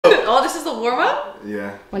Oh, this is the warm up?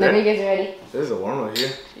 Yeah. Whenever you guys are ready. This is a warm up here.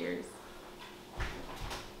 Cheers.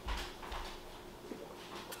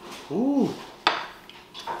 Ooh.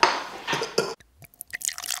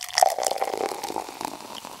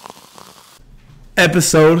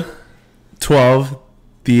 Episode 12,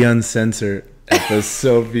 the uncensored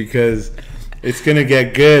episode, because it's gonna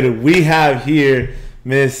get good. We have here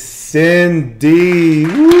Miss Cindy.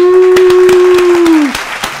 Woo!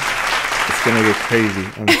 It's gonna get crazy,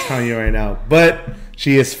 I'm telling you right now. But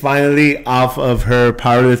she is finally off of her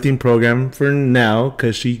powerlifting program for now,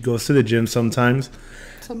 because she goes to the gym sometimes.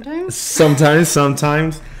 Sometimes.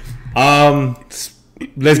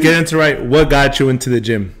 Let's get into what got you into the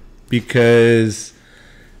gym, because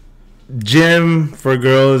gym for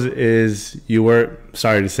girls is you work.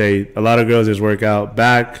 Sorry to say, a lot of girls just work out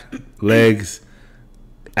back, legs,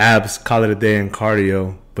 abs, call it a day, and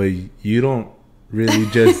cardio. But you don't really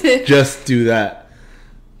just do that.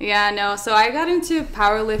 Yeah, no. So I got into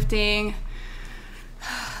powerlifting.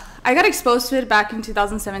 I got exposed to it back in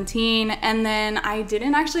 2017, and then I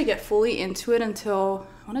didn't actually get fully into it until,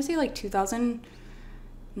 I want to say like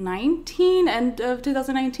 2019, end of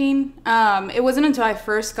 2019. It wasn't until I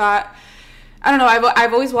first got, I don't know,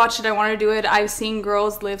 I've always watched it. I wanted to do it. I've seen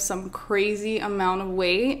girls lift some crazy amount of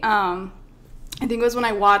weight. I think it was when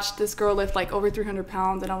I watched this girl lift like over 300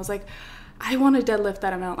 pounds, and I was like, I want to deadlift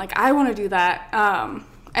that amount. Like, I want to do that. And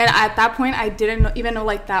at that point, I didn't even know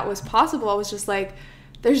like that was possible. I was just like,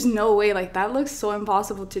 there's no way, like that looks so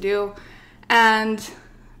impossible to do. And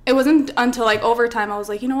it wasn't until like over time I was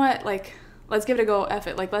like, you know what, like let's give it a go, F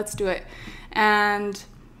it, like let's do it. And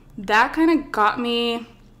that kind of got me,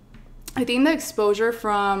 I think, the exposure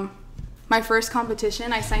from my first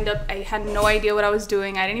competition. I signed up, I had no idea what I was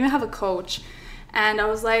doing, I didn't even have a coach, and I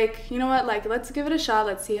was like, you know what, like let's give it a shot,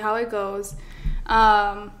 let's see how it goes.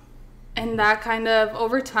 And that kind of,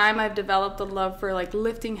 over time, I've developed a love for like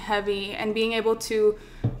lifting heavy and being able to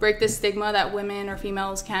break the stigma that women or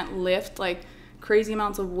females can't lift like crazy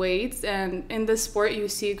amounts of weights. And in this sport, you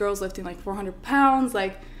see girls lifting like 400 pounds,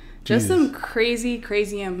 like just some crazy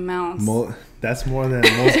amounts. That's more than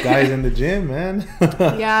most guys in the gym, man.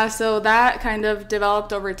 Yeah, so that kind of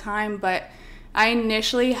developed over time. But I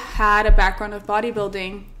initially had a background of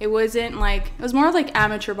bodybuilding. It wasn't like, it was more of like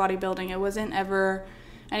amateur bodybuilding. It wasn't ever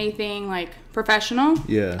anything like professional.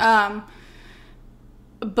 Yeah.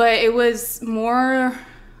 But it was more,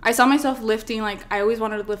 I saw myself lifting, like I always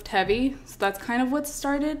wanted to lift heavy, so that's kind of what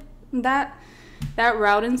started that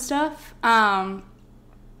route and stuff.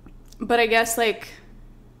 But I guess like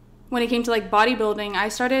when it came to like bodybuilding, I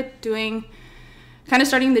started starting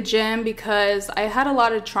the gym because I had a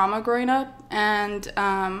lot of trauma growing up, and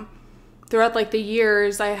throughout like the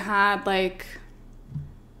years I had like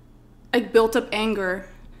built up anger.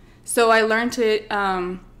 So I learned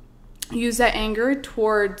to use that anger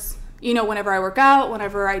towards, you know, whenever I work out,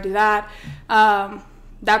 whenever I do that,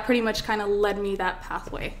 that pretty much kind of led me that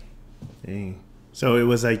pathway. Dang. So it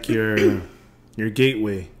was like your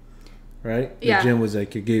gateway, right? Yeah. The gym was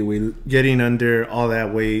like your gateway. Getting under all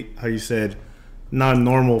that weight, how you said, not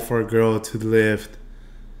normal for a girl to lift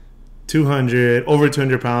over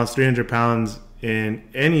 200 pounds, 300 pounds in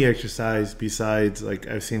any exercise besides, like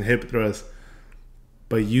I've seen hip thrusts,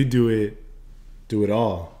 but you do it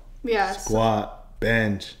all. Yeah. Squat,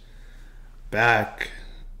 bench, back,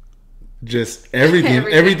 just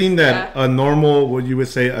everything that a normal, what you would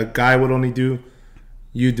say a guy would only do,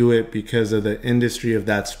 you do it because of the industry of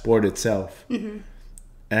that sport itself. Mm-hmm.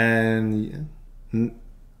 And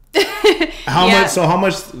how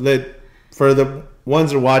much for the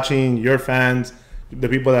ones that are watching, your fans, the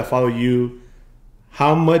people that follow you,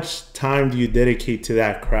 how much time do you dedicate to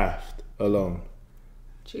that craft alone?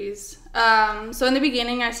 Jeez. So in the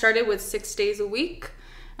beginning, I started with 6 days a week.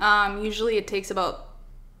 Usually it takes about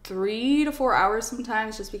 3 to 4 hours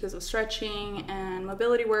sometimes, just because of stretching and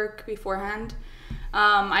mobility work beforehand.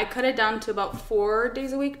 I cut it down to about 4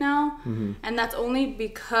 days a week now. Mm-hmm. And that's only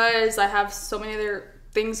because I have so many other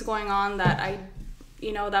things going on that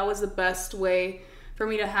that was the best way for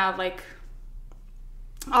me to have like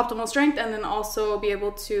optimal strength, and then also be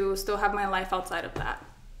able to still have my life outside of that.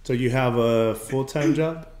 So you have a full-time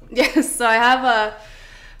job? Yes, so I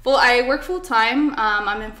work full-time.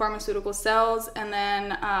 I'm in pharmaceutical sales, and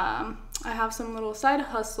then I have some little side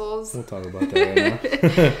hustles. We'll talk about that right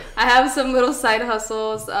now. I have some little side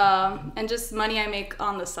hustles, and just money I make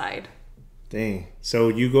on the side. Dang. So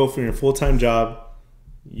you go from your full-time job,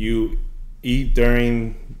 you eat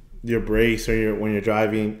during your breaks or when you're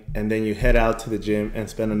driving, and then you head out to the gym and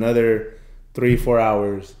spend another 3-4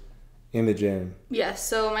 hours in the gym. Yes,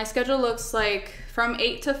 so my schedule looks like from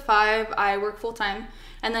 8 to 5 I work full time,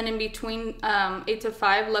 And then in between 8 to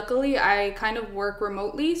 5, luckily, I kind of work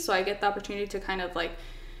remotely. So I get the opportunity to kind of like,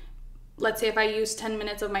 let's say if I use 10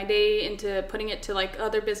 minutes of my day into putting it to like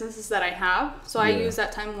other businesses that I have. So I use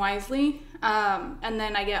that time wisely. And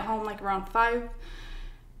then I get home like around 5.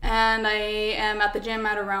 And I am at the gym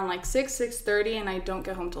at around like 6:30, and I don't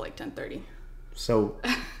get home till like 10:30. So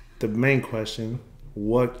the main question,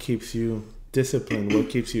 what keeps you disciplined? What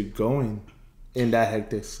keeps you going in that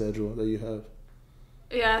hectic schedule that you have?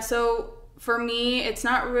 Yeah, so for me, it's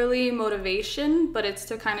not really motivation, but it's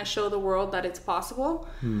to kind of show the world that it's possible.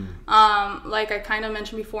 Like I kind of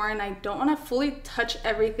mentioned before, and I don't want to fully touch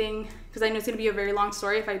everything because I know it's going to be a very long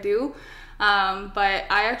story if I do. But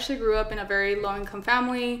I actually grew up in a very low-income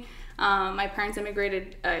family. My parents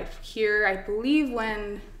immigrated here, I believe,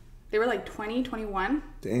 when they were like 20, 21.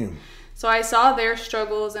 Damn. So I saw their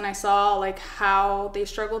struggles, and I saw like how they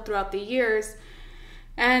struggled throughout the years.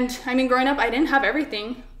 And I mean, growing up, I didn't have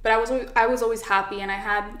everything, but I was always happy, and I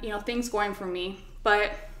had, you know, things going for me.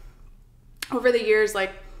 But over the years,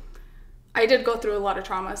 like, I did go through a lot of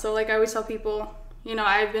trauma. So like I always tell people, you know,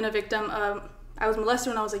 I've been a victim of, I was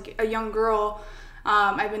molested when I was like a young girl.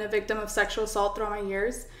 I've been a victim of sexual assault throughout my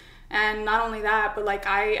years. And not only that, but like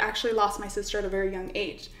I actually lost my sister at a very young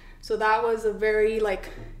age. So that was a very like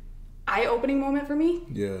eye-opening moment for me.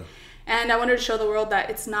 Yeah. And I wanted to show the world that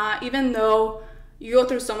it's not, even though you go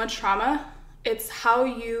through so much trauma, it's how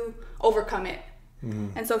you overcome it.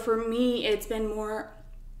 And so for me, it's been more,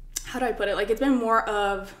 how do I put it? Like, it's been more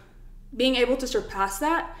of being able to surpass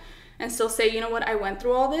that and still say, you know what, I went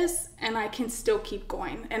through all this and I can still keep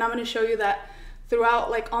going. And I'm going to show you that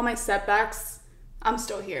throughout like all my setbacks, I'm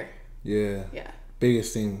still here. Yeah. Yeah.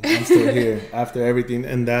 Biggest thing, I'm still here after everything.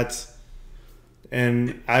 And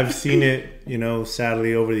I've seen it, you know,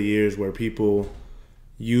 sadly over the years where people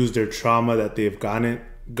use their trauma that they've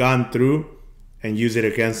gone through and use it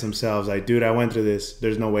against themselves. Like, dude, I went through this.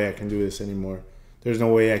 There's no way I can do this anymore. There's no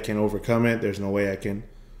way I can overcome it. There's no way I can.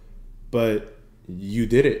 But you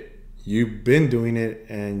did it. You've been doing it,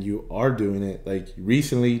 and you are doing it. Like,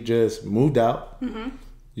 recently just moved out.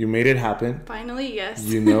 You made it happen. Finally, yes.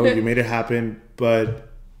 You know, you made it happen. But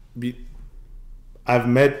I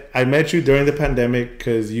met you during the pandemic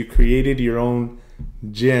because you created your own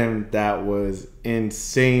gym that was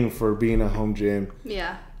insane for being a home gym.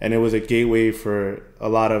 Yeah. And it was a gateway for a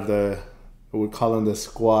lot of we call them the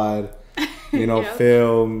squad, you know, yep.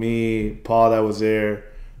 Phil, me, Paul that was there.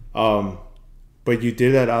 But you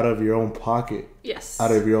did that out of your own pocket. Yes. Out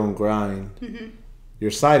of your own grind. Your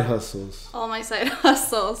side hustles. All my side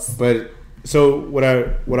hustles. But so what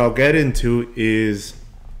I'll get into is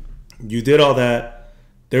you did all that.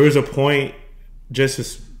 There was a point, just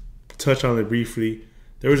to touch on it briefly,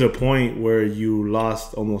 there was a point where you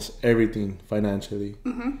lost almost everything financially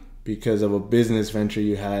because of a business venture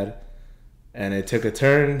you had, and it took a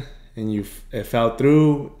turn, and it fell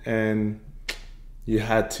through, and you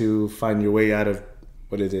had to find your way out of,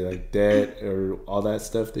 what is it, like debt or all that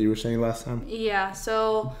stuff that you were saying last time? Yeah,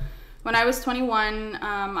 so when I was 21,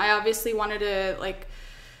 I obviously wanted to, like,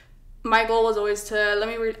 my goal was always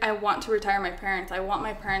to, I want to retire my parents. I want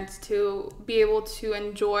my parents to be able to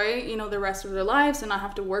enjoy, you know, the rest of their lives and not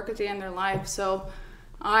have to work at the end of their life. So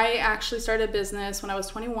I actually started a business when I was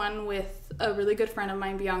 21 with a really good friend of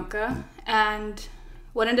mine, Bianca. And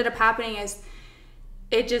what ended up happening is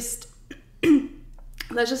it just,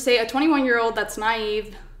 let's just say a 21-year-old that's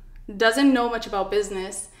naive, doesn't know much about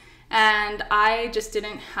business. And I just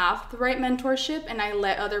didn't have the right mentorship, and I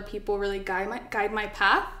let other people really guide my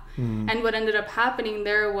path. And what ended up happening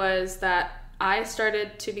there was that I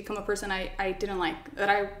started to become a person I didn't like,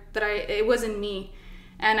 it wasn't me.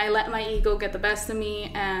 And I let my ego get the best of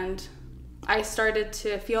me, and I started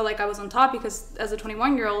to feel like I was on top because as a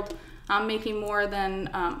 21-year-old, I'm making more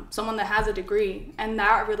than someone that has a degree. And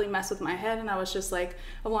that really messed with my head, and I was just like,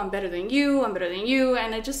 oh, I'm better than you, and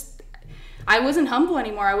I wasn't humble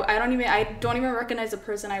anymore. I don't even recognize the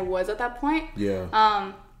person I was at that point.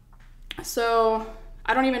 Yeah. So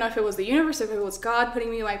I don't even know if it was the universe, if it was God putting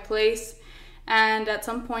me in my place. And at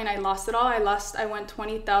some point I lost it all. I went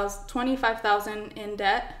 $25,000 in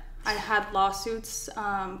debt. I had lawsuits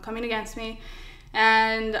coming against me.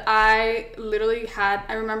 And I literally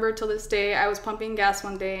I remember till this day, I was pumping gas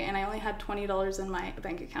one day and I only had $20 in my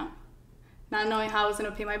bank account. Not knowing how I was going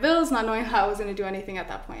to pay my bills, not knowing how I was going to do anything at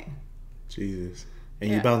that point. Jesus. And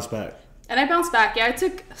you bounced back. And I bounced back. Yeah, it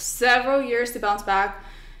took several years to bounce back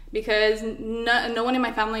because no one in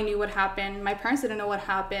my family knew what happened. My parents didn't know what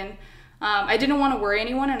happened. I didn't want to worry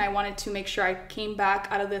anyone, and I wanted to make sure I came back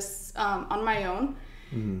out of this on my own.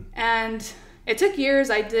 And it took years.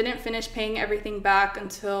 I didn't finish paying everything back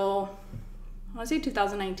until I want to say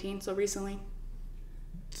 2019, so recently.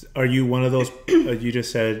 Are you one of those? You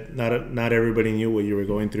just said not everybody knew what you were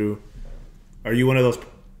going through. Are you one of those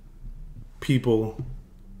people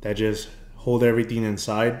that just hold everything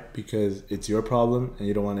inside because it's your problem and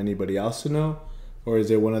you don't want anybody else to know? Or is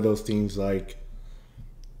it one of those things like,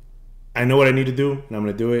 I know what I need to do and I'm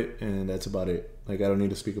going to do it and that's about it? Like, I don't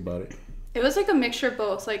need to speak about it. It was like a mixture of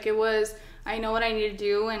both. Like, it was, I know what I need to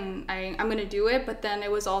do and I'm going to do it. But then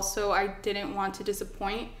it was also, I didn't want to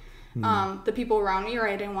disappoint the people around me, or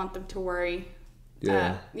I didn't want them to worry,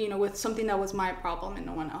 with something that was my problem and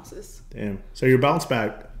no one else's. Damn. So you're bounced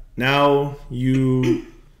back. Now you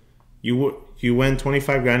went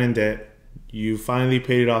 25 grand in debt. You finally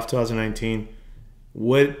paid it off 2019.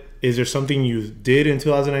 Is there something you did in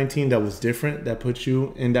 2019 that was different that put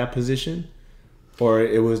you in that position? Or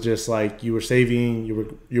it was just like you were saving,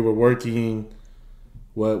 you were working.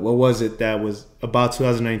 What was it that was about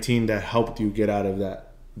 2019 that helped you get out of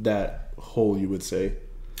that hole, you would say?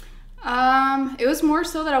 It was more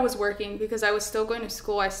so that I was working because I was still going to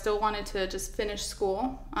school. I still wanted to just finish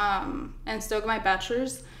school and still get my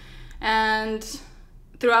bachelor's. And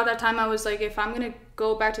throughout that time, I was like, if I'm going to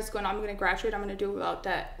go back to school and I'm going to graduate, I'm going to do it without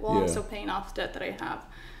debt. Well, I'm still paying off debt that I have.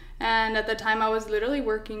 And at the time, I was literally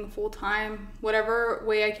working full-time. Whatever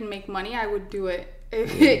way I can make money, I would do it.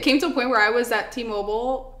 It came to a point where I was at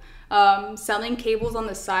T-Mobile selling cables on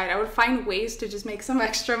the side. I would find ways to just make some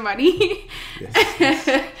extra money.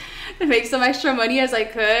 To make some extra money as I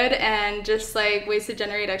could, and just like ways to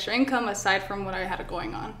generate extra income aside from what I had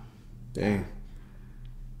going on. Dang.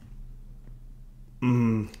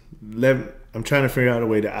 I'm trying to figure out a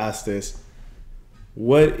way to ask this.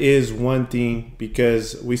 What is one thing,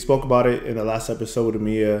 because we spoke about it in the last episode with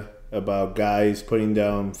Mia about guys putting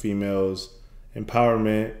down females,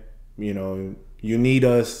 empowerment, you need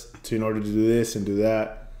us in order to do this and do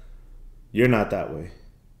that. You're not that way.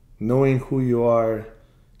 Knowing who you are,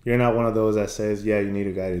 you're not one of those that says, yeah, you need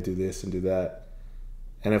a guy to do this and do that.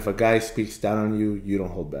 And if a guy speaks down on you, you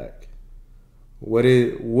don't hold back.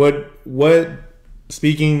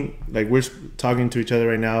 Speaking, like we're talking to each other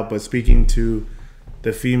right now, but speaking to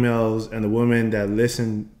the females and the women that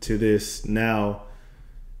listen to this now,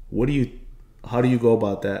 how do you go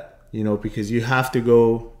about that? Because you have to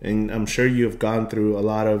go, and I'm sure you have gone through a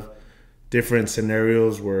lot of different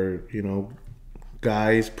scenarios where,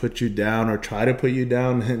 guys put you down or try to put you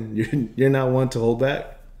down, and you're not one to hold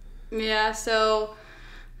back. Yeah, so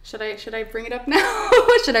should I bring it up now?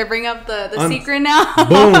 Should I bring up the secret now?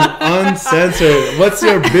 Boom, uncensored. What's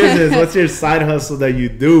your business? What's your side hustle that you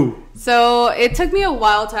do? So it took me a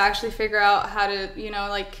while to actually figure out how to,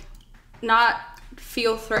 not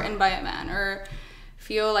feel threatened by a man, or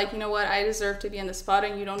feel like, I deserve to be in the spot,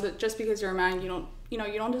 and you don't, just because you're a man,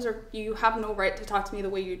 you have no right to talk to me the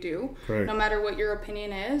way you do. Correct. No matter what your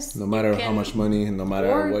opinion is. No matter how much money, and no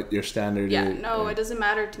matter what your standard is. It doesn't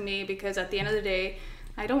matter to me, because at the end of the day,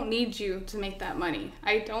 I don't need you to make that money.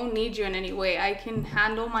 I don't need you in any way. I can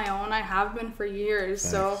handle my own. I have been for years.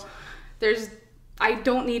 Thanks. So I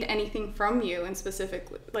don't need anything from you, and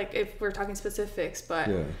specifically, like if we're talking specifics, but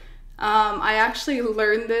I actually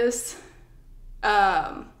learned this.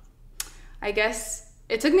 I guess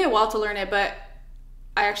it took me a while to learn it, but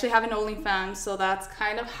I actually have an OnlyFanz, so that's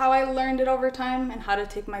kind of how I learned it over time and how to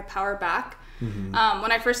take my power back. Mm-hmm.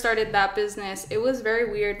 When I first started that business, it was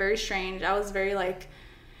very weird, very strange. I was very like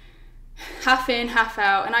half in, half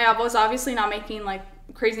out, and I was obviously not making like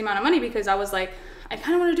crazy amount of money, because I was like, I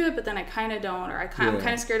kind of want to do it, but then I kind of don't, or I'm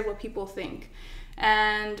kind of scared of what people think.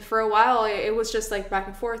 And for a while, it was just like back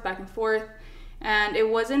and forth. And it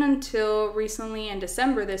wasn't until recently in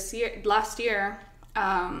December last year,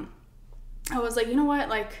 I was like, you know what?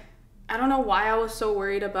 Like, I don't know why I was so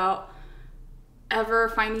worried about ever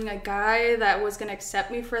finding a guy that was going to accept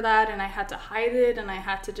me for that. And I had to hide it, and I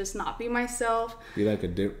had to just not be myself. Be like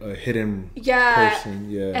a hidden person.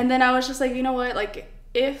 Yeah. And then I was just like, you know what? Like,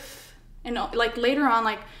 like later on,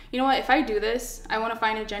 like, you know what? If I do this, I want to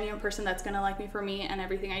find a genuine person that's going to like me for me and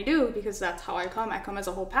everything I do, because that's how I come. I come as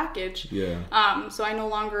a whole package. Yeah. So I no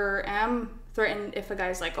longer am threatened if a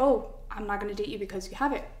guy's like, oh, I'm not going to date you because you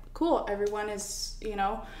have it. Cool. Everyone is,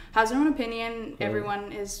 has their own opinion. Right.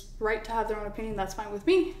 Everyone is right to have their own opinion. That's fine with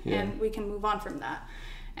me. Yeah. And we can move on from that.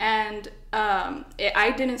 And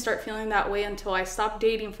I didn't start feeling that way until I stopped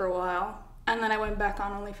dating for a while. And then I went back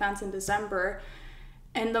on OnlyFans in December.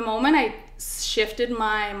 And the moment I shifted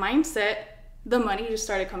my mindset, the money just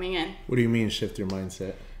started coming in. What do you mean shift your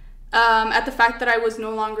mindset? At the fact that I was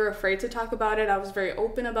no longer afraid to talk about it. I was very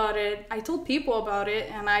open about it. I told people about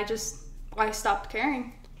it, and I stopped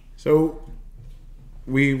caring. So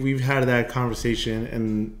we've had that conversation,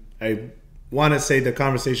 and want to say the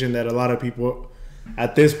conversation that a lot of people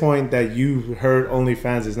at this point that you heard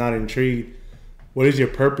OnlyFans is not intrigued. What is your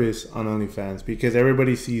purpose on OnlyFans? Because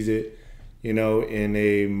everybody sees it, you know, in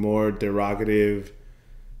a more derogative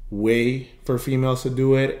way for females to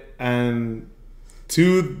do it, and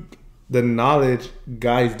to the knowledge,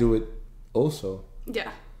 guys do it also.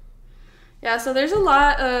 Yeah, so there's a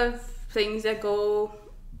lot of things that go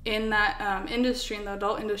in that industry, in the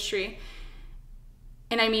adult industry.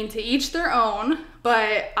 And I mean, to each their own,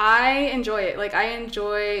 but I enjoy it. Like, I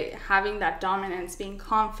enjoy having that dominance, being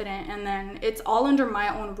confident, and then it's all under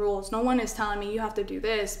my own rules. No one is telling me you have to do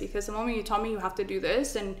this, because the moment you tell me you have to do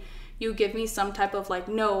this and you give me some type of like,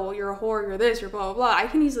 no, you're a whore, you're this, you're blah, blah, blah, I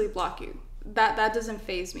can easily block you. That doesn't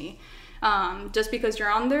faze me. Just because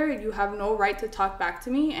you're on there, you have no right to talk back to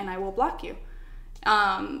me, and I will block you.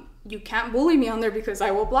 You can't bully me on there because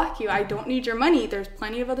I will block you. I don't need your money. There's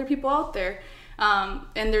plenty of other people out there.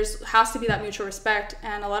 And has to be that mutual respect.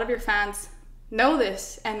 And a lot of your fans know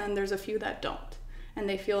this, and then there's a few that don't. And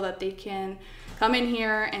they feel that they can come in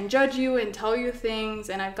here and judge you and tell you things.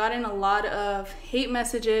 And I've gotten a lot of hate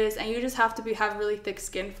messages, and you just have to have really thick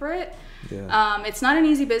skin for it. Yeah. It's not an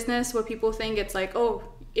easy business. What people think, it's like, oh,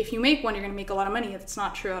 if you make one, you're going to make a lot of money. It's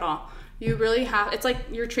not true at all. You really have, it's like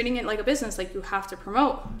you're treating it like a business. Like, you have to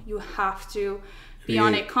promote. You have to be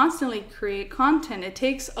on it constantly, create content. It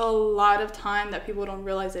takes a lot of time that people don't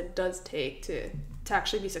realize it does take to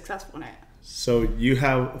actually be successful in it. So you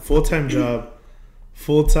have a full-time job,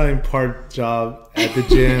 full-time part job at the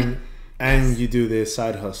gym, and you do this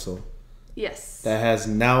side hustle. Yes. That has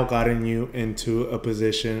now gotten you into a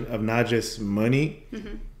position of not just money,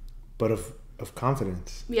 but of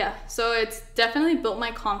confidence. Yeah. So it's definitely built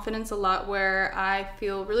my confidence a lot, where I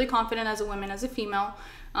feel really confident as a woman, as a female.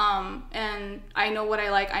 And I know what I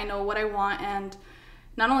like, I know what I want, and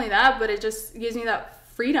not only that, but it just gives me that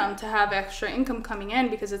freedom to have extra income coming in,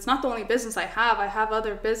 because it's not the only business I have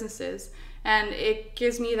other businesses, and it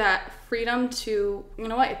gives me that freedom to, you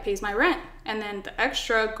know what, it pays my rent, and then the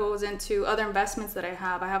extra goes into other investments that I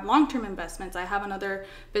have long-term investments. I have another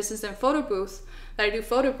business in photo booth that I do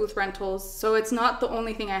photo booth rentals, so it's not the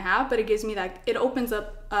only thing I have, but it gives me that, it opens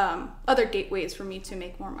up other gateways for me to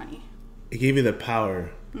make more money. It gave you the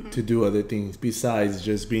power to do other things besides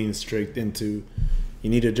just being strict into, you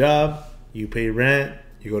need a job, you pay rent,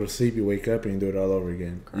 you go to sleep, you wake up, and you do it all over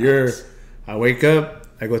again. Correct. I wake up,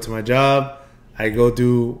 I go to my job, I go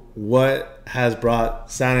do what has brought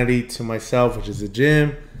sanity to myself, which is the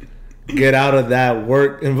gym, get out of that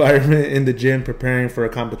work environment in the gym, preparing for a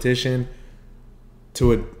competition,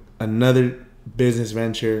 to another business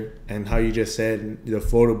venture, and how you just said, the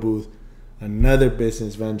photo booth, another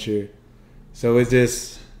business venture. So it's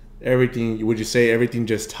just everything, would you say everything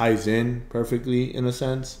just ties in perfectly in a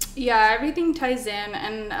sense? Yeah, everything ties in.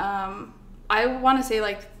 And I want to say,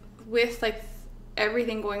 like, with like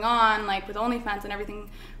everything going on, like with OnlyFans and everything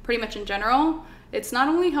pretty much in general, it's not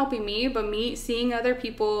only helping me, but me seeing other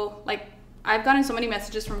people. Like, I've gotten so many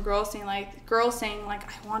messages from girls saying like,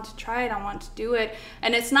 I want to try it, I want to do it.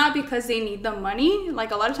 And it's not because they need the money.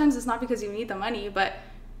 Like, a lot of times it's not because you need the money, but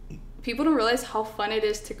people don't realize how fun it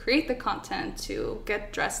is to create the content, to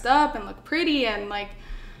get dressed up and look pretty, and like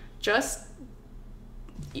just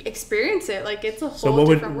experience it. Like, it's a whole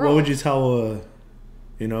different world. What would you tell,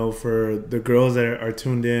 for the girls that are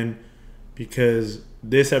tuned in? Because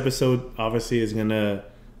this episode obviously is gonna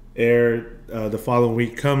air the following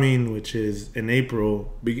week coming, which is in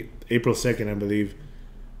April 2nd, I believe.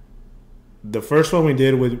 The first one we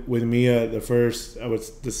did with Mia, I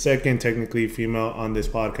was the second technically female on this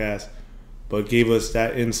podcast, but gave us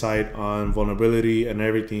that insight on vulnerability, and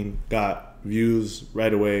everything got views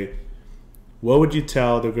right away. What would you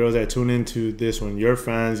tell the girls that tune into this one, your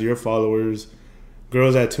fans, your followers,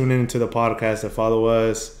 girls that tune into the podcast that follow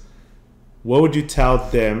us? What would you tell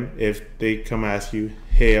them if they come ask you,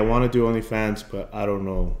 hey, I want to do OnlyFans, but I don't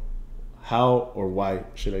know how or why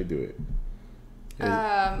should I do it?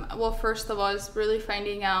 Well, first of all, is really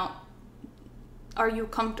finding out, are you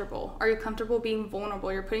comfortable? Are you comfortable being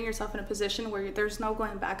vulnerable? You're putting yourself in a position where there's no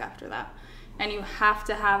going back after that. And you have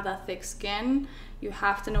to have that thick skin. You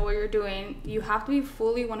have to know what you're doing. You have to be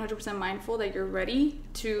fully 100% mindful that you're ready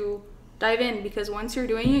to dive in, because once you're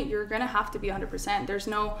doing it, you're going to have to be 100%. There's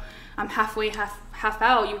no, I'm halfway, half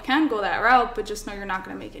out. You can go that route, but just know you're not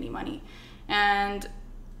going to make any money. And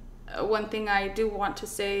one thing I do want to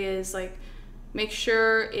say is, like, make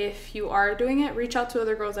sure if you are doing it, reach out to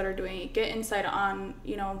other girls that are doing it. Get insight on,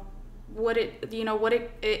 what it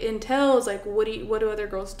entails. Like, what do other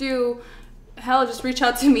girls do? Hell, just reach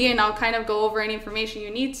out to me and I'll kind of go over any information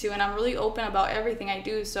you need to. And I'm really open about everything I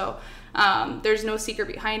do. So there's no secret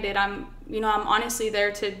behind it. I'm I'm honestly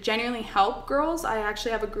there to genuinely help girls. I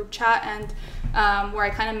actually have a group chat and where I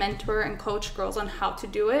kind of mentor and coach girls on how to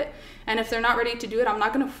do it. And if they're not ready to do it, I'm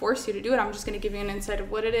not going to force you to do it. I'm just going to give you an insight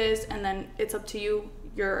of what it is, and then it's up to you.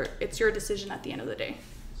 It's your decision at the end of the day.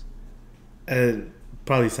 It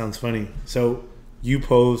probably sounds funny. So you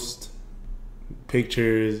post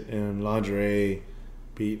pictures in lingerie,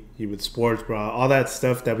 you with sports bra, all that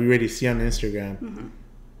stuff that we already see on Instagram. Mm-hmm.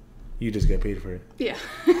 You just get paid for it. Yeah.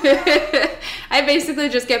 I basically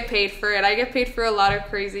just get paid for it. I get paid for a lot of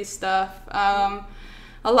crazy stuff.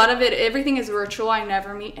 A lot of it, everything is virtual. I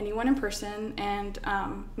never meet anyone in person, and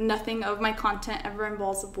nothing of my content ever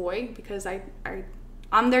involves a boy, because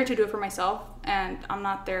I'm there to do it for myself, and I'm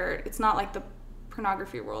not there. It's not like the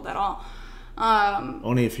pornography world at all.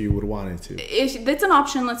 Only if you would want it to. It's an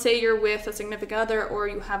option. Let's say you're with a significant other, or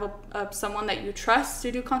you have someone that you trust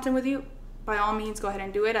to do content with you. By all means, go ahead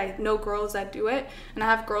and do it. I know girls that do it, and I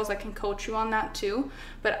have girls that can coach you on that too.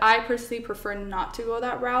 But I personally prefer not to go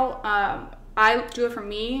that route. I do it for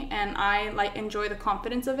me, and I enjoy the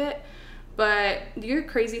confidence of it. But you hear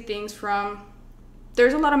crazy things from.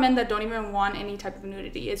 There's a lot of men that don't even want any type of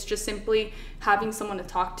nudity. It's just simply having someone to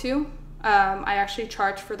talk to. I actually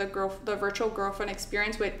charge for the virtual girlfriend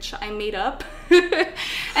experience, which I made up,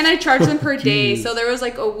 and I charge them per day. So there was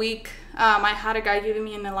like a week. I had a guy giving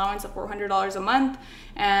me an allowance of $400 a month,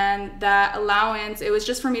 and that allowance, it was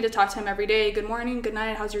just for me to talk to him every day. Good morning, good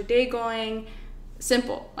night, how's your day going?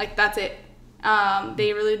 Simple, like that's it.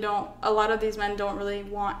 They really don't, a lot of these men don't really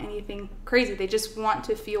want anything crazy. They just want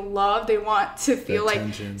to feel loved. They want to feel like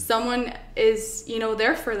someone is,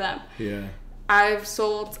 there for them. Yeah. I've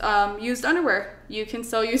sold used underwear. You can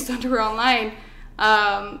sell used underwear online.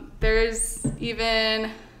 There's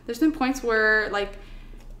been points where like,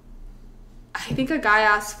 I think a guy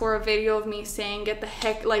asked for a video of me saying, get the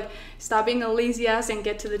heck, stop being a lazy ass and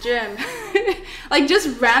get to the gym. Like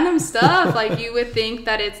just random stuff. Like you would think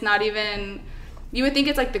that it's not even, you would think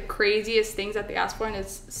it's like the craziest things that they ask for, and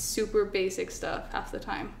it's super basic stuff half the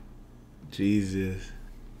time. Jesus.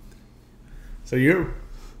 So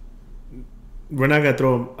we're not going to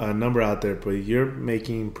throw a number out there, but you're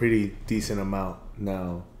making pretty decent amount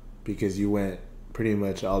now because you went pretty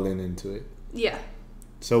much all into it. Yeah.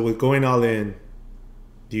 So with going all in,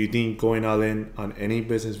 do you think going all in on any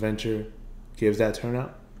business venture gives that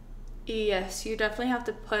turnout? Yes, you definitely have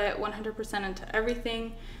to put 100% into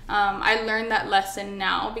everything. I learned that lesson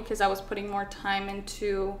now because I was putting more time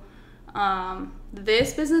into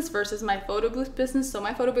this business versus my photo booth business. So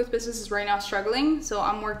my photo booth business is right now struggling. So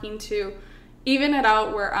I'm working to even it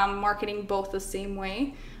out where I'm marketing both the same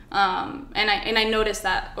way. And I noticed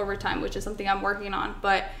that over time, which is something I'm working on.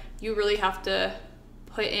 But you really have to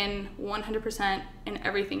put in 100% in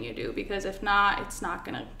everything you do, because if not, it's not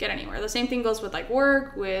gonna get anywhere. The same thing goes with like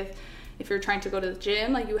work, with if you're trying to go to the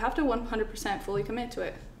gym, like you have to 100% fully commit to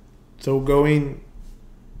it. So piggybacking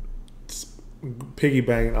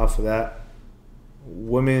off of that,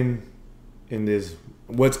 women in this,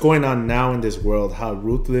 what's going on now in this world, how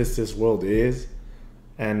ruthless this world is,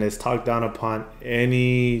 and it's talked down upon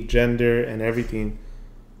any gender and everything.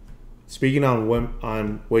 Speaking on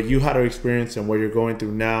what you had to experience and what you're going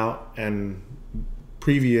through now and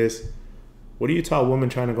previous, what do you tell a woman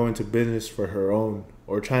trying to go into business for her own,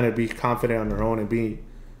 or trying to be confident on her own and be,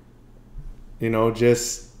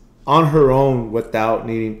 just on her own without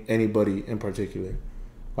needing anybody in particular?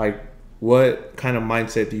 Like, what kind of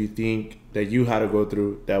mindset do you think that you had to go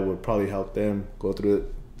through that would probably help them go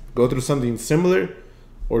through something similar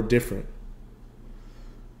or different?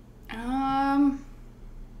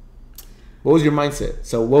 What was your mindset?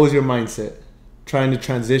 So what was your mindset trying to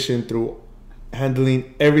transition through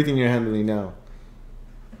handling everything you're handling now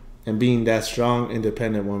and being that strong,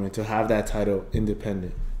 independent woman, to have that title,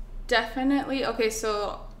 independent? Definitely. Okay,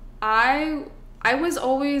 so I was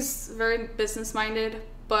always very business-minded,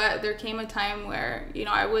 but there came a time where,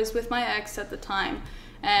 I was with my ex at the time,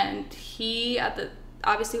 and he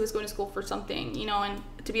obviously was going to school for something, and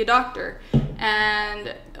to be a doctor.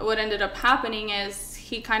 And what ended up happening is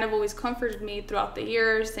he kind of always comforted me throughout the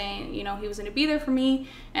years, saying, he was going to be there for me.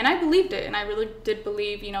 And I believed it. And I really did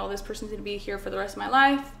believe, this person's going to be here for the rest of my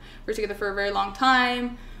life. We're together for a very long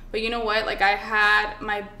time. But you know what? Like, I had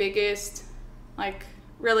my biggest,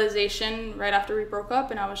 realization right after we broke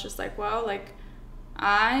up. And I was just like, well,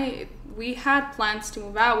 we had plans to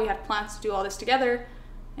move out. We had plans to do all this together.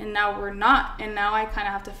 And now we're not. And now I kind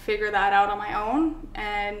of have to figure that out on my own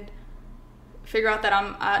and figure out that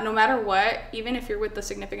I'm no matter what, even if you're with a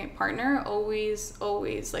significant partner, always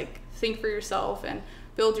think for yourself and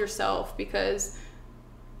build yourself, because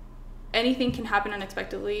anything can happen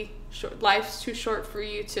unexpectedly. Life's too short for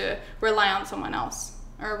you to rely on someone else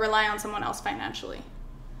or rely on someone else financially.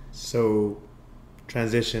 So,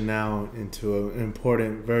 transition now into an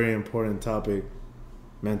important, very important topic,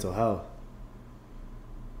 mental health.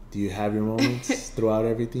 Do you have your moments throughout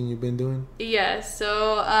everything you've been doing? Yes.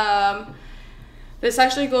 So, this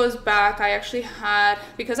actually goes back. I actually had,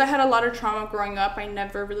 because I had a lot of trauma growing up, I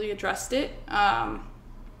never really addressed it.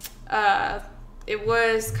 It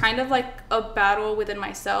was kind of like a battle within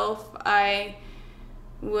myself. I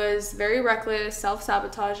was very reckless,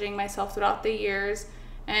 self-sabotaging myself throughout the years.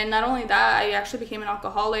 And not only that, I actually became an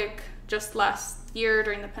alcoholic just last year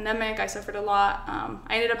during the pandemic. I suffered a lot.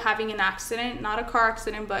 I ended up having an accident, not a car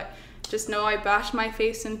accident, but just know I bashed my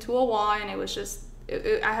face into a wall, and it was just,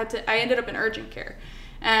 I ended up in urgent care.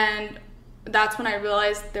 And that's when I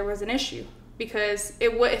realized there was an issue, because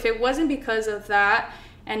if it wasn't because of that,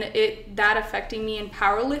 and that affecting me in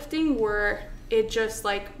powerlifting, where it just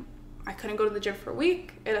like, I couldn't go to the gym for a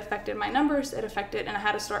week, it affected my numbers, and I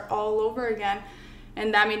had to start all over again.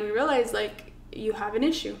 And that made me realize, like, you have an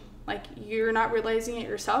issue. Like, you're not realizing it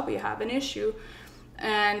yourself, but you have an issue.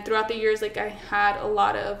 And throughout the years, like, I had a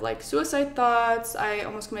lot of like suicide thoughts. I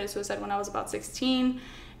almost committed suicide when I was about 16.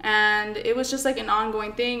 And it was just like an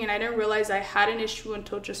ongoing thing. And I didn't realize I had an issue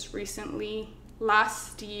until just recently,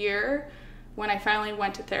 last year, when I finally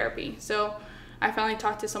went to therapy. So I finally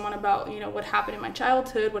talked to someone about, what happened in my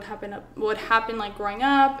childhood, what happened like growing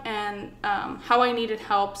up, and how I needed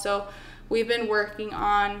help. So we've been working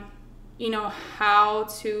on, how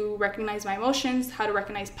to recognize my emotions, how to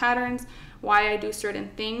recognize patterns, why I do certain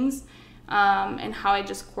things, and how it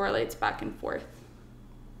just correlates back and forth.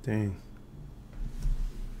 Dang.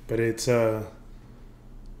 But it's, we're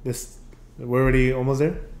already almost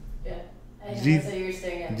there? Yeah. I know, so you're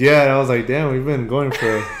staring at me. Yeah, I was like, damn, we've been going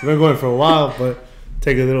for a while, but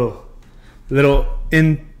take a little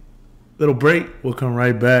break. We'll come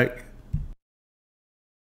right back.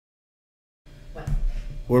 What?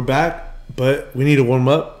 We're back, but we need to warm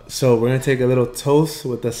up, so we're gonna take a little toast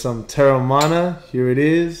with some Terramana. Here it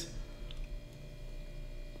is.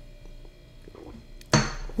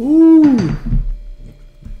 Ooh,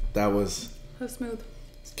 that was smooth.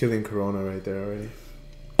 It's killing Corona right there already.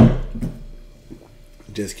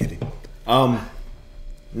 Just kidding.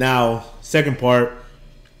 Now, second part.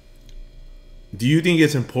 Do you think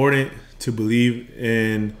it's important to believe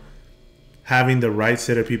in having the right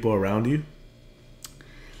set of people around you?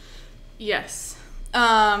 Yes.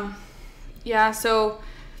 Yeah, so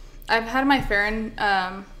I've had my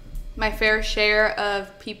fair share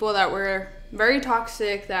of people that were very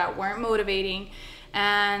toxic, that weren't motivating,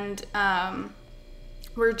 and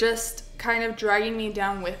were just kind of dragging me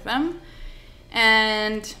down with them.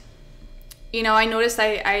 And I noticed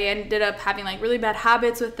I ended up having like really bad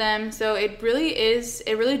habits with them. So it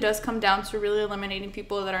really does come down to really eliminating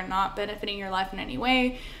people that are not benefiting your life in any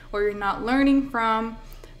way, or you're not learning from.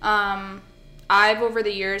 I've over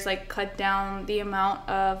the years like cut down the amount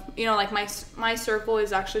of, like my circle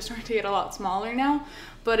is actually starting to get a lot smaller now,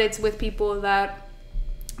 but it's with people that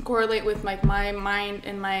correlate with like my mind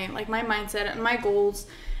and my mindset and my goals.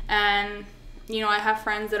 And I have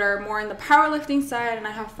friends that are more in the powerlifting side, and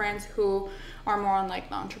I have friends who are more on like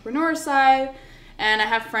the entrepreneur side, and I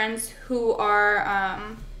have friends who are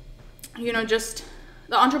just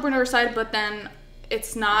the entrepreneur side, but then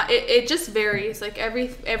it's not, it just varies. Like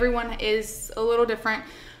everyone is a little different,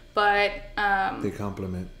 but they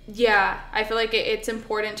complement. Yeah, I feel like it's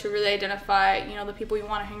important to really identify the people you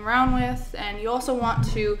want to hang around with, and you also want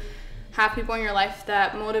to have people in your life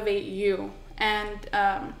that motivate you and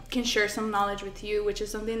can share some knowledge with you, which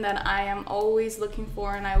is something that I am always looking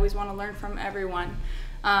for, and I always want to learn from everyone.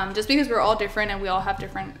 Just because we're all different and we all have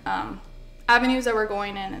different avenues that we're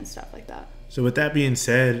going in and stuff like that. So with that being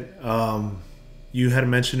said, you had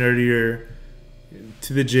mentioned earlier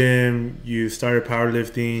to the gym, you started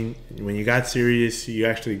powerlifting. When you got serious, you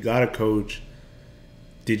actually got a coach.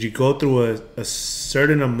 Did you go through a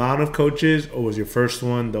certain amount of coaches, or was your first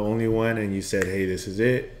one the only one and you said, hey, this is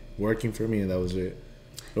it, working for me, and that was it?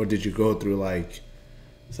 Or did you go through like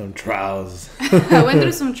some trials? I went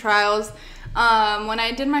through some trials. When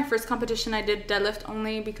I did my first competition, I did deadlift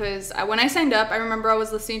only because when I signed up, I remember I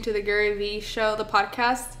was listening to the Gary Vee show, the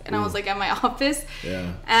podcast, and I was like at my office.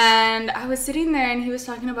 Yeah. And I was sitting there, and he was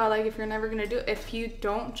talking about like, if you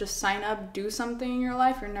don't just sign up, do something in your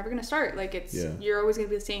life, you're never gonna start. Like you're always gonna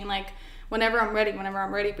be saying like, whenever I'm ready,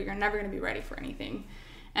 but you're never gonna be ready for anything.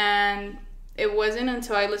 And it wasn't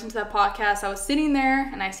until I listened to that podcast, I was sitting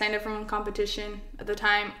there and I signed up for one competition. At the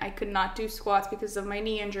time, I could not do squats because of my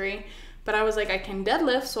knee injury, but I was like, I can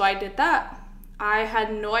deadlift, so I did that. I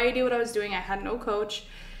had no idea what I was doing. I had no coach.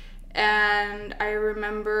 And I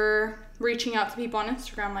remember reaching out to people on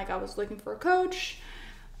Instagram like I was looking for a coach.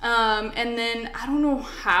 And then I don't know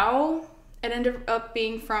how it ended up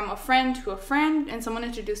being from a friend to a friend, and someone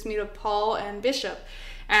introduced me to Paul and Bishop.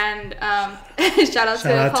 And shout out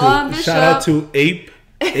to Paul and Bishop. Shout out to Ape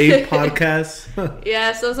Podcsst.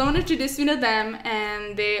 Yeah, so someone introduced me to them,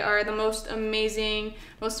 and they are the most amazing,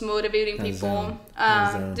 most motivating people.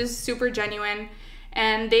 Just super genuine.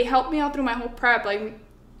 And they helped me out through my whole prep. Like,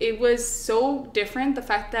 it was so different, the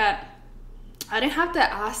fact that I didn't have to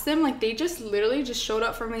ask them. Like, they just literally just showed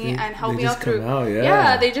up for me and helped me out through.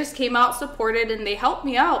 Yeah, they just came out, supported, and they helped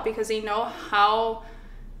me out because they know how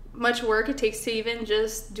much work it takes to even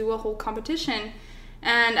just do a whole competition.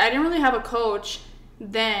 And I didn't really have a coach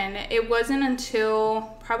then. It wasn't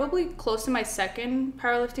until probably close to my second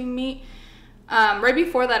powerlifting meet. Right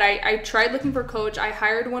before that, I tried looking for a coach. I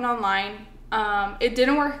hired one online. It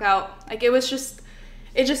didn't work out. Like, it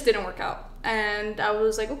just didn't work out. And I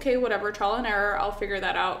was like, okay, whatever, trial and error, I'll figure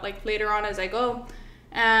that out like later on as I go.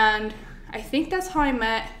 And I think that's how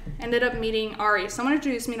I ended up meeting Ari. Someone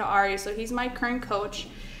introduced me to Ari, so he's my current coach.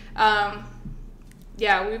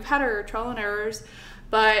 Yeah, we've had our trial and errors,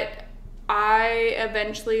 but I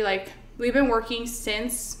eventually, like, we've been working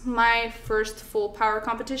since my first full power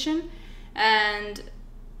competition, and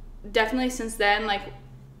definitely since then, like,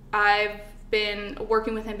 I've been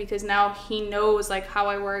working with him because now he knows like how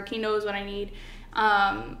I work, he knows what I need.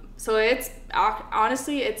 So it's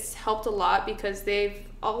honestly, it's helped a lot because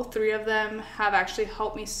all three of them have actually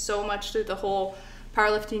helped me so much through the whole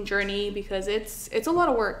powerlifting journey, because it's a lot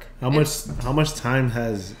of work. How much time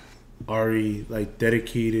has Ari like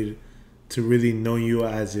dedicated to really know you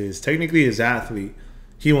as technically his athlete?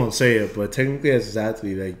 He won't say it, but technically as his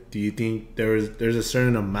athlete, like, do you think there's a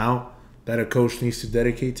certain amount that a coach needs to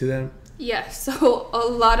dedicate to them? Yeah, so a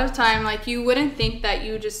lot of time, like, you wouldn't think that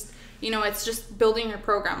you just, it's just building your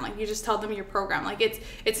program. Like, you just tell them your program. Like,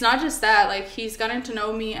 it's not just that. Like, he's gotten to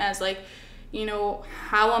know me as, like,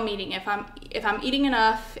 how I'm eating, if I'm eating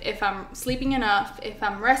enough, if I'm sleeping enough, if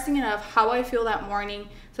I'm resting enough, how I feel that morning.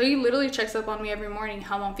 So he literally checks up on me every morning,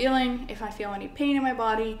 how I'm feeling, if I feel any pain in my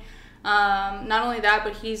body. Not only that,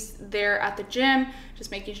 but he's there at the gym,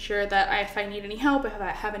 just making sure that if I need any help, if I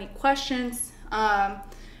have any questions,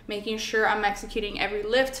 making sure I'm executing every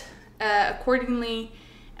lift accordingly.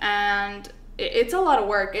 And it's a lot of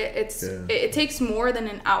work. It takes more than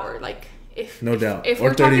an hour. Like, no doubt.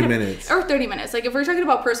 Or 30 minutes. Or 30 minutes. Like, if we're talking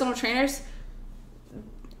about personal trainers,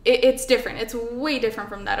 it's different. It's way different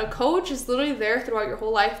from that. A coach is literally there throughout your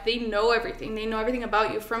whole life. They know everything. They know everything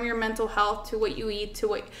about you, from your mental health to what you eat to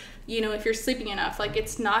what, if you're sleeping enough. Like,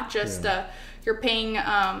 it's not just you're paying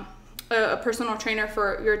a personal trainer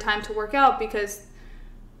for your time to work out, because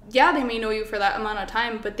they may know you for that amount of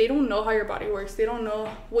time, but they don't know how your body works. They don't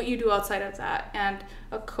know what you do outside of that. And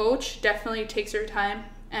a coach definitely takes your time,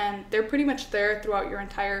 and they're pretty much there throughout your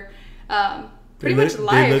entire life. They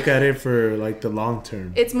look at it for like the long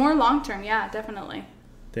term. It's more long term, yeah, definitely.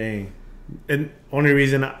 Dang. And only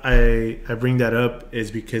reason I bring that up is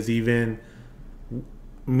because even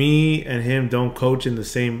me and him don't coach in the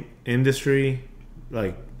same industry.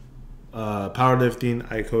 Like,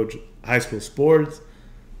 powerlifting, I coach high school sports,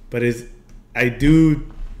 but I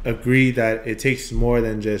do agree that it takes more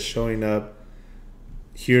than just showing up,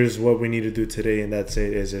 here's what we need to do today, and that's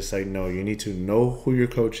it. It's just like, no, you need to know who you're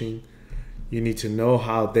coaching. You need to know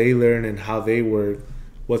how they learn and how they work,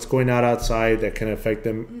 what's going on outside that can affect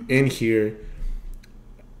them in here.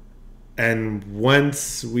 And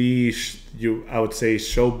once I would say,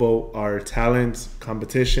 showboat our talents,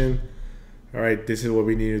 competition, all right, this is what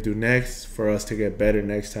we need to do next for us to get better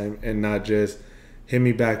next time, and not just hit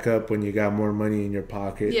me back up when you got more money in your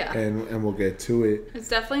pocket, and we'll get to it. It's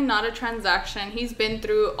definitely not a transaction. He's been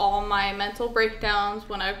through all my mental breakdowns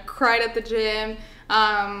when I cried at the gym.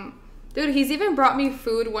 Dude, he's even brought me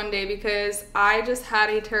food one day because I just had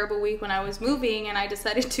a terrible week when I was moving, and I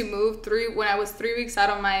decided to move when I was 3 weeks out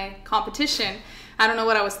of my competition. I don't know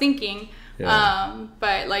what I was thinking.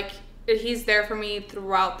 But like, he's there for me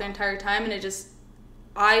throughout the entire time, and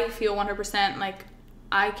I feel 100% like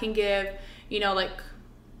I can give, like,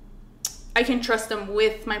 I can trust him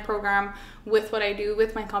with my program, with what I do,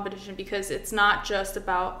 with my competition, because it's not just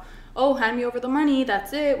about, oh, hand me over the money,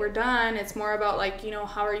 that's it, we're done. It's more about, like,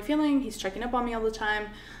 how are you feeling? He's checking up on me all the time,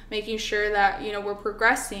 making sure that, we're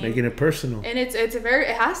progressing. Making it personal. And it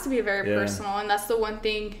has to be very personal. And that's the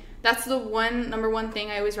number one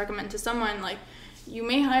thing I always recommend to someone. Like, you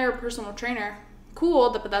may hire a personal trainer, cool,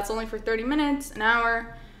 but that's only for 30 minutes, an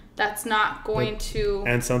hour. That's not going to...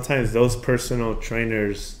 And sometimes those personal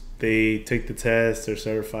trainers they take the test, they're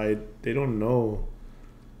certified, they don't know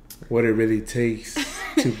what it really takes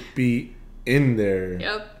to be in there.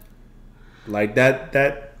 Yep. Like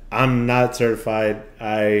that I'm not certified.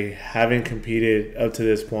 I haven't competed up to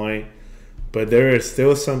this point. But there are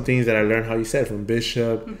still some things that I learned, how you said, from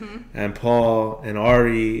Bishop and Paul and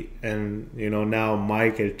Ari and, now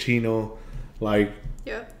Mike and Chino. Like,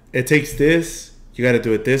 it takes this. You got to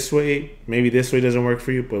do it this way. Maybe this way doesn't work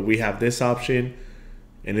for you, but we have this option.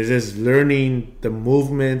 And it's just learning the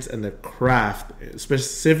movements and the craft,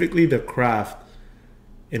 specifically the craft,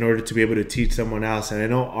 in order to be able to teach someone else. And I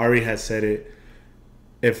know Ari has said it.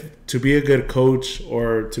 If to be a good coach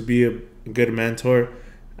or to be a good mentor,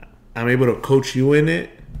 I'm able to coach you in it,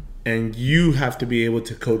 and you have to be able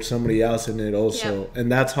to coach somebody else in it also. Yep. And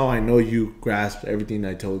that's how I know you grasped everything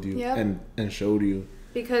I told you and showed you.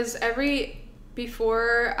 Because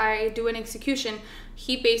before I do an execution,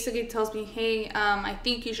 he basically tells me, hey, I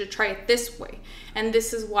think you should try it this way. And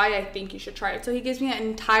this is why I think you should try it. So he gives me an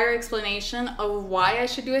entire explanation of why I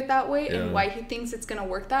should do it that way and why he thinks it's going to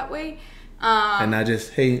work that way. And not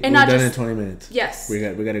just, hey, we're done in 20 minutes. Yes. We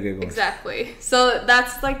got to get going. Exactly. So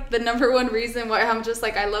that's like the number one reason why I'm just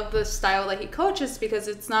like, I love the style that he coaches, because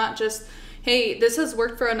it's not just, hey, this has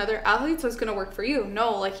worked for another athlete, so it's going to work for you.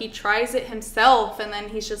 No, like he tries it himself, and then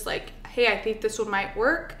he's just like, hey, I think this one might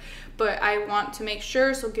work, but I want to make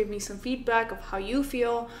sure, so give me some feedback of how you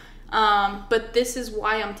feel. But this is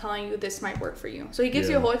why I'm telling you this might work for you. So he gives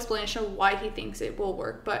you a whole explanation of why he thinks it will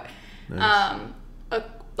work. But nice.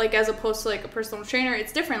 Like as opposed to like a personal trainer,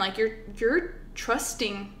 it's different. Like you're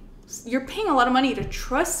trusting, you're paying a lot of money to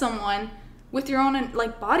trust someone with your own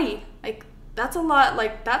like body. Like that's a lot.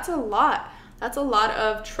 That's a lot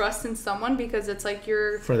of trust in someone, because it's like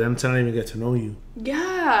you're, for them to not even get to know you.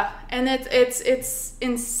 Yeah, and it's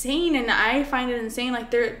insane, and I find it insane. Like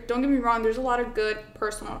don't get me wrong, there's a lot of good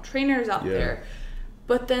personal trainers out there,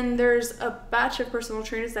 but then there's a batch of personal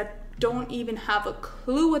trainers that don't even have a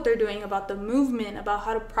clue what they're doing about the movement, about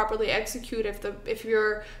how to properly execute if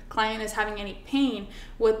your client is having any pain,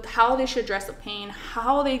 with how they should address the pain,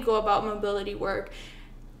 how they go about mobility work.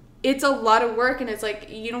 It's a lot of work, and it's like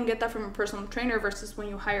you don't get that from a personal trainer versus when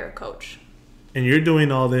you hire a coach. And you're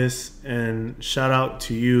doing all this, and shout out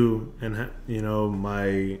to you, and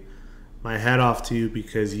my hat off to you,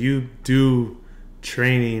 because you do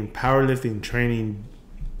training, powerlifting training,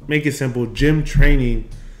 make it simple, gym training,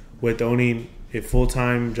 with owning a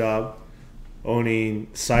full-time job, owning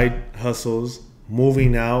side hustles,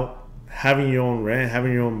 moving out, having your own rent,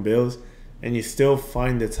 having your own bills, and you still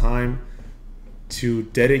find the time to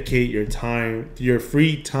dedicate your time, your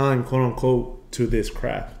free time, quote unquote, to this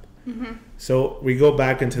craft. Mm-hmm. So we go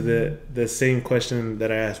back into the same question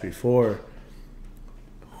that I asked before.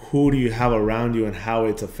 Who do you have around you and how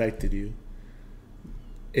it's affected you?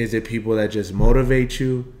 Is it people that just motivate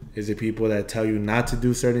you? Is it people that tell you not to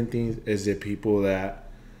do certain things? Is it people that,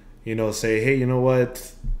 say, hey, you know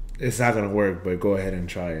what? It's not going to work, but go ahead and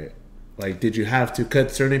try it. Like, did you have to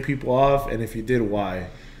cut certain people off? And if you did, why?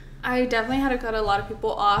 I definitely had to cut a lot of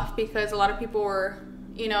people off, because a lot of people were,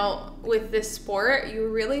 with this sport, you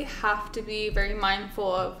really have to be very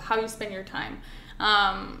mindful of how you spend your time.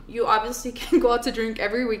 You obviously can go out to drink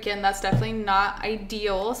every weekend. That's definitely not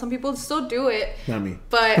ideal. Some people still do it. Not me.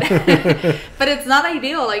 But but it's not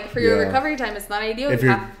ideal. Like for your recovery time, it's not ideal. If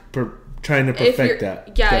you're trying to perfect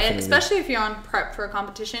that. Yeah, and especially if you're on prep for a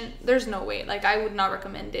competition, there's no way. Like I would not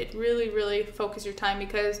recommend it. Really, really focus your time,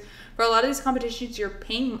 because for a lot of these competitions, you're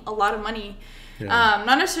paying a lot of money. Yeah.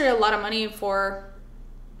 Not necessarily a lot of money for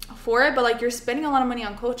it, but like you're spending a lot of money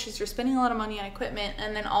on coaches, you're spending a lot of money on equipment,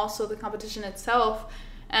 and then also the competition itself.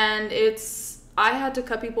 And I had to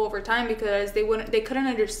cut people over time, because they couldn't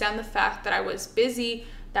understand the fact that I was busy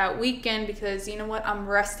that weekend, because I'm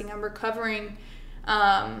resting, I'm recovering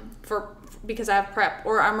because I have prep,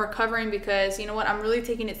 or I'm recovering because I'm really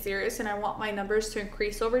taking it serious and I want my numbers to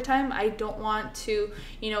increase over time. I don't want to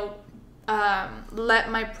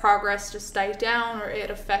let my progress just die down or it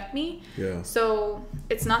affect me. Yeah. So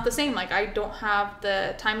it's not the same. Like I don't have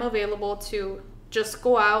the time available to just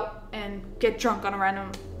go out and get drunk on a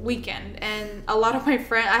random weekend. And a lot of my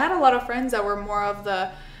friends, I had a lot of friends that were more of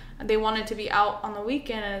they wanted to be out on the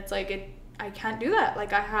weekend, and it's like I can't do that.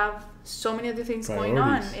 Like I have so many other things going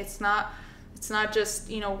on. It's not just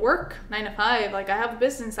work 9 to 5. Like I have a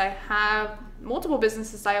business, I have multiple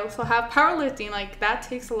businesses, I also have powerlifting. Like that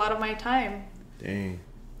takes a lot of my time. Dang.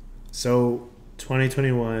 So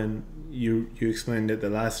 2021, you explained that the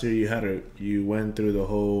last year you went through the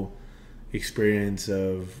whole experience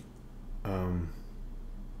of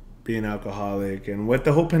being alcoholic, and what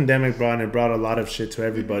the whole pandemic brought, and it brought a lot of shit to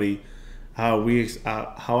everybody. how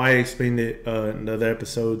I explained it in the other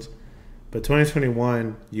episodes. But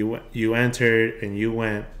 2021, you entered and you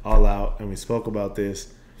went all out, and we spoke about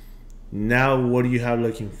this. Now, what do you have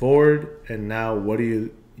looking forward? And now, what do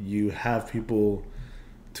you have people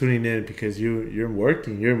tuning in because you're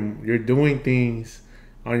working, you're doing things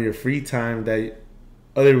on your free time that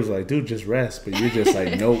others was like, dude, just rest, but you're just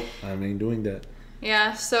like, nope, I ain't doing that.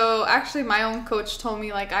 Yeah, so actually my own coach told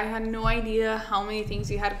me, like, I had no idea how many things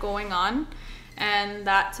you had going on, and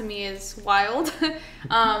that to me is wild.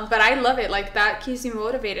 But I love it. Like, that keeps me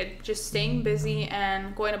motivated, just staying busy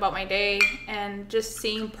and going about my day and just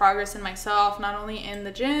seeing progress in myself, not only in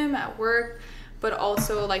the gym, at work, but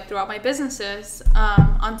also like throughout my businesses.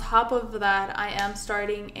 On top of that, I am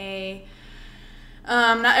starting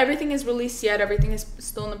not everything is released yet. Everything is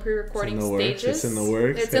still in the pre-recording stages. It's in the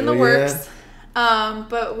works. It's in the works.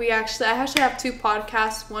 But I actually have 2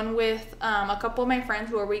 podcasts. One with a couple of my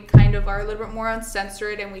friends where we kind of are a little bit more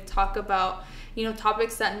uncensored, and we talk about,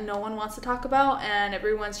 topics that no one wants to talk about and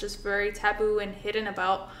everyone's just very taboo and hidden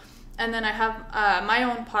about. And then I have my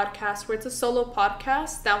own podcast where it's a solo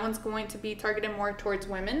podcast. That one's going to be targeted more towards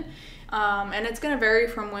women. And it's going to vary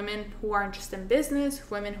from women who are just in business,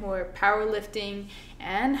 women who are powerlifting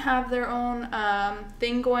and have their own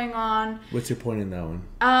thing going on. What's your point in that one?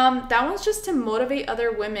 That one's just to motivate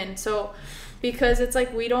other women. So, because it's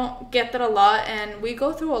like we don't get that a lot, and we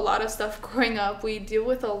go through a lot of stuff growing up. We deal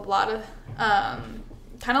with a lot of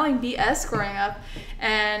kind of like BS growing up.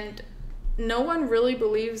 And no one really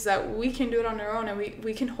believes that we can do it on our own, and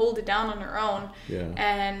we can hold it down on our own. Yeah.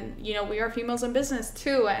 And we are females in business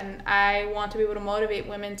too, and I want to be able to motivate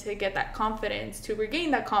women to get that confidence, to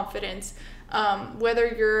regain that confidence. Whether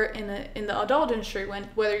you're in the adult industry,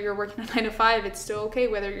 whether you're working a 9 to 5, it's still okay.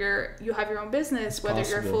 Whether you have your own business, it's whether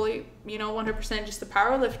possible. You're fully 100% just a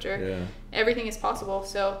power lifter, yeah, everything is possible.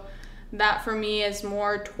 So that for me is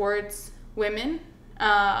more towards women.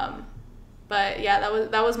 But yeah,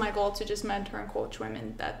 that was my goal, to just mentor and coach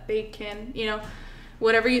women, that they can,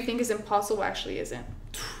 whatever you think is impossible actually isn't.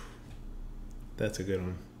 That's a good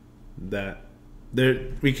one.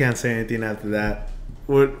 We can't say anything after that.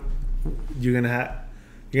 You're gonna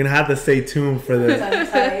have to stay tuned for the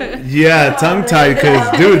tongue tied,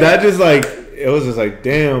 because dude, that just like, it was just like,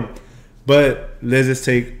 damn. But let's just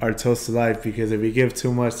take our toast to life, because if we give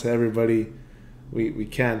too much to everybody, we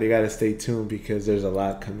can't. They gotta stay tuned, because there's a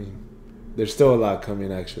lot coming. There's still a lot coming,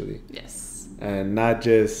 actually. Yes. And not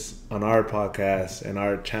just on our podcast and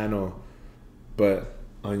our channel, but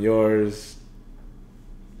on yours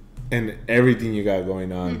and everything you got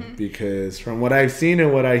going on. Mm-hmm. Because from what I've seen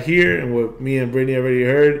and what I hear and what me and Brittany already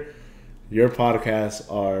heard, your podcasts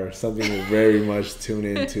are something to very much tune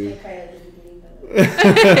into.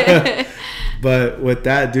 But with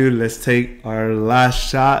that, dude, let's take our last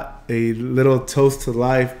shot, a little toast to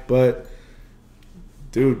life. But,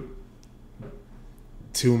 dude,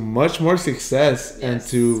 to much more success. Yes. And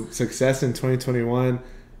to success in 2021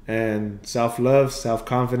 and self-love,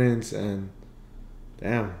 self-confidence, and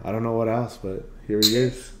damn, I don't know what else, but here he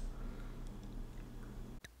is.